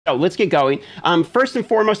So let's get going. First and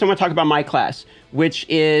foremost, I want to talk about my class, which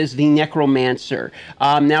is the Necromancer.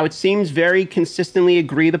 Now, it seems very consistently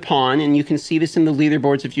agreed upon, and you can see this in the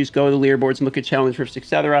leaderboards if you just go to the leaderboards and look at challenge rifts,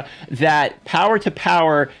 etc., that power to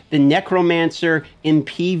power, the Necromancer in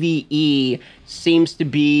PvE seems to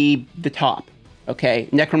be the top. Okay,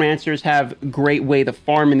 Necromancers have a great way to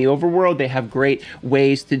farm in the overworld. They have great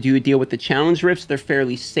ways to deal with the challenge rifts. They're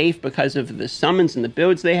fairly safe because of the summons and the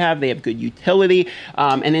builds they have. They have good utility.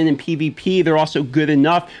 And then in PvP, they're also good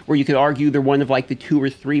enough where you could argue they're one of like the 2 or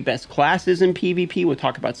 3 best classes in PvP. We'll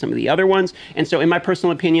talk about some of the other ones. And so in my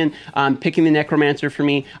personal opinion, picking the Necromancer for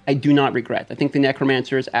me, I do not regret. I think the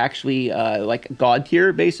Necromancer is actually like God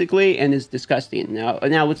tier, basically, and is disgusting.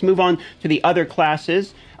 Now let's move on to the other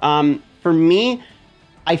classes. For me,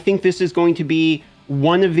 I think this is going to be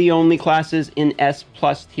one of the only classes in S+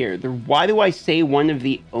 tier. Why do I say one of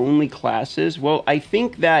the only classes? Well, I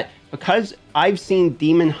think that because I've seen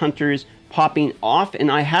Demon Hunters popping off,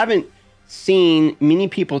 and I haven't seen many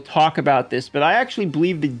people talk about this, but I actually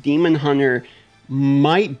believe the Demon Hunter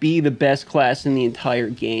might be the best class in the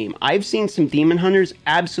entire game. I've seen some Demon Hunters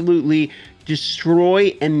absolutely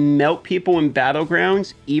destroy and melt people in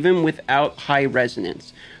battlegrounds, even without high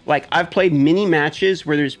resonance. Like, I've played many matches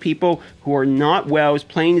where there's people who are not wells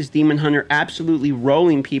playing as Demon Hunter, absolutely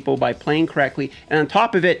rolling people by playing correctly. And on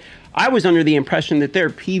top of it, I was under the impression that they're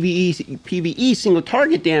PvE single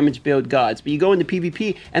target damage build gods, but you go into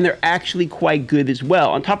PvP and they're actually quite good as well.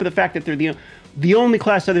 On top of the fact that they're the only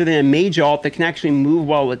class other than a mage alt that can actually move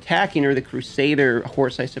while attacking, or the Crusader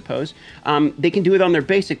horse, I suppose. They can do it on their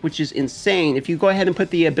basic, which is insane. If you go ahead and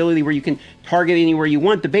put the ability where you can target anywhere you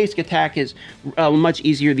want, the basic attack is much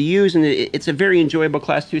easier to use, and it's a very enjoyable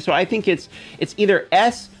class too. So I think it's either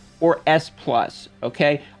S or S+,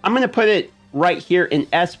 okay? I'm going to put it right here in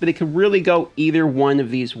S, but it could really go either one of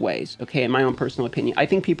these ways, okay, in my own personal opinion. I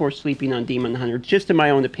think people are sleeping on Demon Hunter, just in my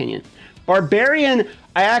own opinion. Barbarian,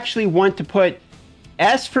 I actually want to put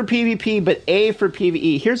S for PvP, but A for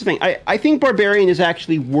PvE. Here's the thing. I think Barbarian is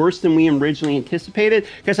actually worse than we originally anticipated,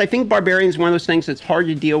 because I think Barbarian is one of those things that's hard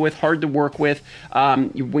to deal with, hard to work with,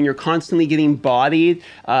 when you're constantly getting bodied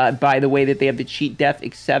by the way that they have the cheat death,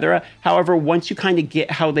 etc. However, once you kind of get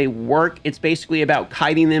how they work, it's basically about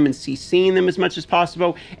kiting them and CCing them as much as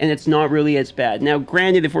possible, and it's not really as bad. Now,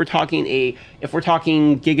 granted, if we're talking Giga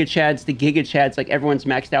Chads to Giga Chads, like everyone's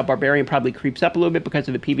maxed out, Barbarian probably creeps up a little bit because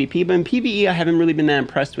of the PvP, but in PvE, I haven't really been that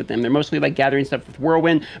impressed with them. They're mostly like gathering stuff with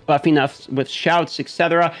Whirlwind, buffing us with shouts,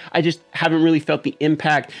 etc. I just haven't really felt the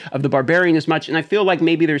impact of the Barbarian as much, and I feel like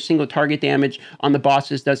maybe their single target damage on the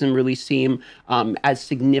bosses doesn't really seem as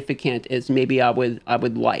significant as maybe I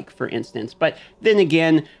would like, for instance. But then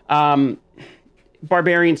again,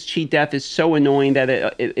 Barbarian's cheat death is so annoying that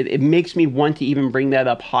it makes me want to even bring that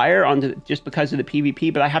up higher just because of the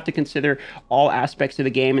PvP, but I have to consider all aspects of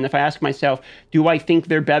the game. And if I ask myself, do I think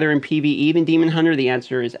they're better in PvE than Demon Hunter? The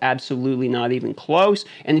answer is absolutely not even close.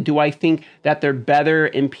 And do I think that they're better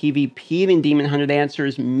in PvP than Demon Hunter? The answer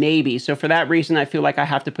is maybe. So for that reason, I feel like I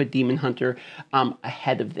have to put Demon Hunter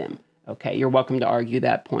ahead of them. Okay, you're welcome to argue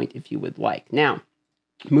that point if you would like. Now,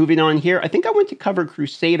 moving on here, I think I want to cover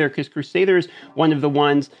Crusader, because Crusader is one of the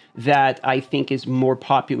ones that I think is more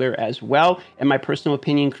popular as well. In my personal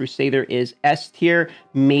opinion, Crusader is S tier,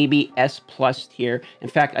 maybe S+ tier. In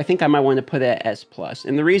fact, I think I might want to put it at S+.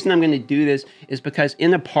 And the reason I'm going to do this is because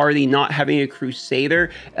in a party, not having a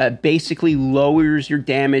Crusader basically lowers your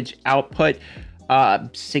damage output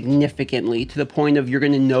significantly, to the point of you're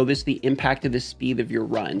going to notice the impact of the speed of your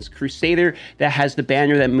runs. Crusader that has the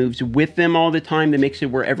banner that moves with them all the time, that makes it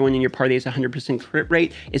where everyone in your party has 100% crit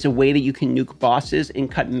rate, is a way that you can nuke bosses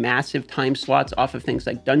and cut massive time slots off of things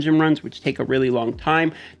like dungeon runs, which take a really long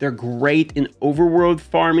time. They're great in overworld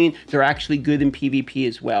farming. They're actually good in PvP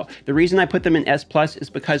as well. The reason I put them in S+ is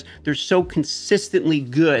because they're so consistently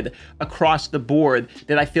good across the board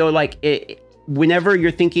that I feel like whenever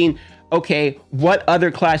you're thinking, okay, what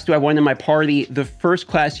other class do I want in my party? The first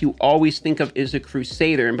class you always think of is a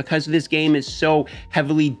Crusader. And because this game is so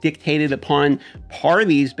heavily dictated upon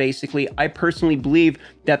parties, basically, I personally believe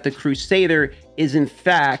that the Crusader is, in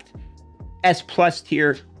fact, S+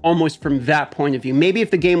 tier almost from that point of view. Maybe if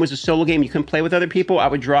the game was a solo game, you couldn't play with other people, I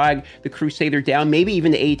would drag the Crusader down, maybe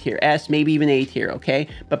even to A tier, S, maybe even A tier, okay?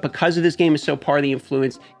 But because of this game is so party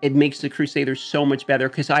influenced, it makes the Crusader so much better,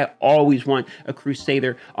 because I always want a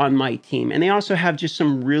Crusader on my team. And they also have just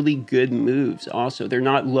some really good moves also. They're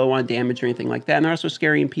not low on damage or anything like that, and they're also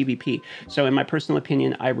scary in PvP. So in my personal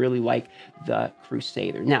opinion, I really like the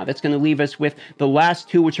Crusader. Now, that's going to leave us with the last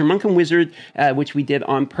two, which are Monk and Wizard, which we did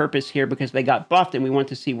on purpose here because they got buffed, and we want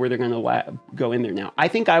to see see where they're going to go in there now. I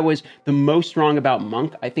think I was the most wrong about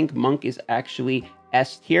Monk. I think Monk is actually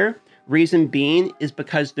S tier. Reason being is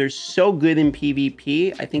because they're so good in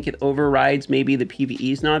PvP. I think it overrides maybe the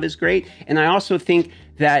PvE is not as great. And I also think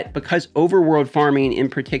that because overworld farming in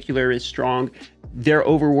particular is strong, their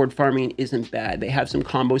overworld farming isn't bad. They have some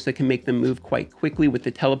combos that can make them move quite quickly with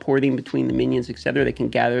the teleporting between the minions, etc. They can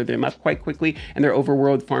gather them up quite quickly, and their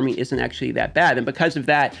overworld farming isn't actually that bad. And because of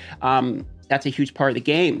that, that's a huge part of the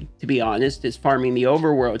game, to be honest, is farming the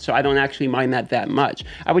overworld. So I don't actually mind that much.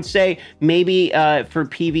 I would say maybe for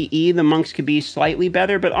PvE, the monks could be slightly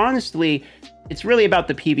better, but honestly, it's really about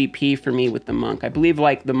the PvP for me with the monk. I believe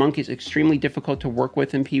like the monk is extremely difficult to work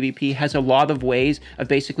with in PvP, has a lot of ways of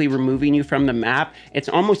basically removing you from the map. It's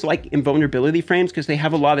almost like invulnerability frames because they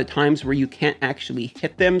have a lot of times where you can't actually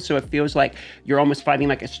hit them. So it feels like you're almost fighting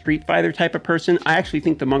like a Street Fighter type of person. I actually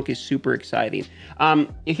think the monk is super exciting.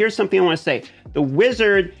 Here's something I want to say. The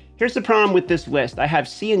wizard, here's the problem with this list. I have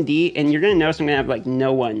C and D, and you're going to notice I'm going to have like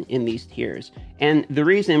no one in these tiers. And the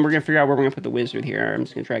reason, we're going to figure out where we're going to put the wizard here. I'm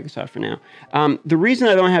just going to drag this off for now. The reason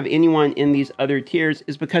I don't have anyone in these other tiers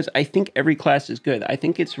is because I think every class is good. I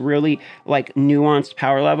think it's really like nuanced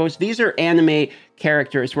power levels. These are anime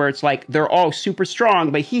characters where it's like they're all super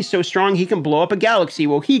strong, but he's so strong he can blow up a galaxy.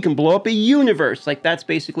 Well, he can blow up a universe. Like that's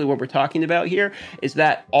basically what we're talking about here, is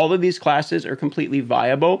that all of these classes are completely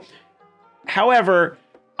viable. However,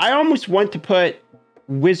 I almost want to put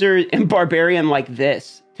wizard and barbarian like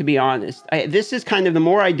this, to be honest. This is kind of, the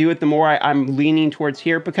more I do it, the more I'm leaning towards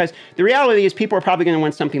here, because the reality is people are probably going to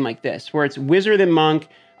want something like this, where it's wizard and monk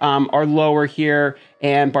are lower here,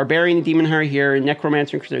 and barbarian and demon hunter here, and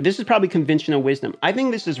necromancer and crusader. This is probably conventional wisdom. I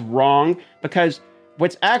think this is wrong, because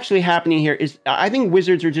what's actually happening here is I think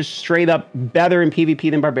wizards are just straight up better in PvP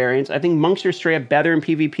than barbarians. I think monks are straight up better in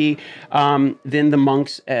PvP than the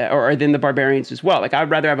monks or than the barbarians as well. Like I'd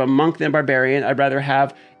rather have a monk than a barbarian. I'd rather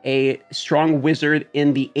have a strong wizard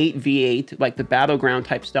in the 8v8, like the battleground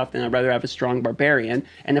type stuff, than I'd rather have a strong barbarian.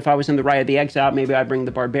 And if I was in the Rite of the Exile, maybe I'd bring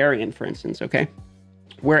the barbarian, for instance, okay?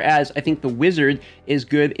 Whereas I think the wizard is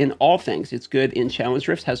good in all things. It's good in challenge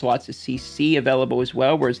rifts, has lots of CC available as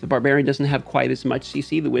well, whereas the barbarian doesn't have quite as much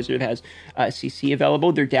CC. The wizard has CC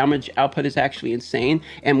available. Their damage output is actually insane.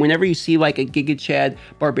 And whenever you see like a Giga Chad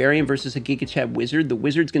barbarian versus a Giga Chad wizard, the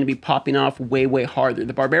wizard's going to be popping off way, way harder.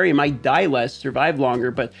 The barbarian might die less, survive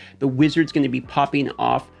longer, but the wizard's going to be popping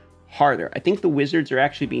off harder. I think the wizards are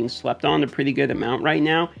actually being slept on a pretty good amount right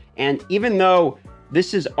now. And even though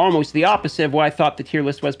this is almost the opposite of what I thought the tier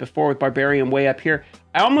list was before, with Barbarian way up here,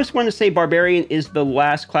 I almost want to say Barbarian is the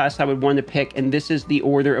last class I would want to pick, and this is the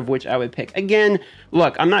order of which I would pick. Again,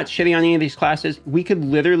 look, I'm not shitting on any of these classes. We could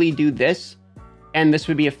literally do this, and this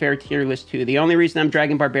would be a fair tier list too. The only reason I'm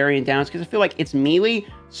dragging Barbarian down is because I feel like it's melee,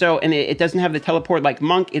 so, and it doesn't have the teleport like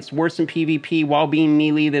Monk. It's worse in PvP while being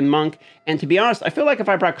melee than Monk. And to be honest, I feel like if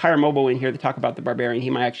I brought Kyra Mobile in here to talk about the Barbarian, he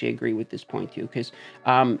might actually agree with this point too, because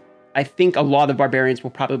I think a lot of barbarians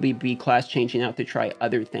will probably be class changing out to try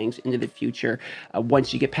other things into the future.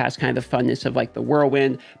 Once you get past kind of the funness of like the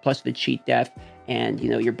whirlwind, plus the cheat death, and you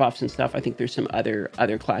know, your buffs and stuff, I think there's some other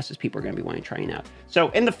classes people are going to be wanting to try out.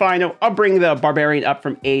 So in the final, I'll bring the barbarian up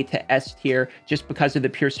from A to S tier just because of the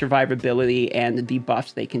pure survivability and the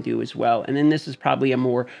buffs they can do as well. And then this is probably a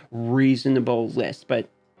more reasonable list, but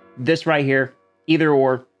this right here, either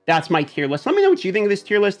or, that's my tier list. Let me know what you think of this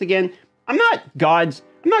tier list again. I'm not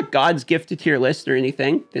God's gift to tier list or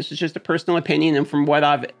anything. This is just a personal opinion and from what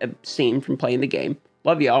I've seen from playing the game.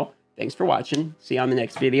 Love y'all. Thanks for watching. See you on the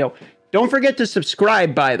next video. Don't forget to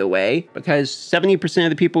subscribe, by the way, because 70%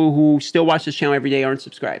 of the people who still watch this channel every day aren't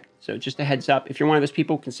subscribed. So just a heads up, if you're one of those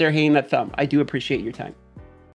people, consider hitting that thumb. I do appreciate your time.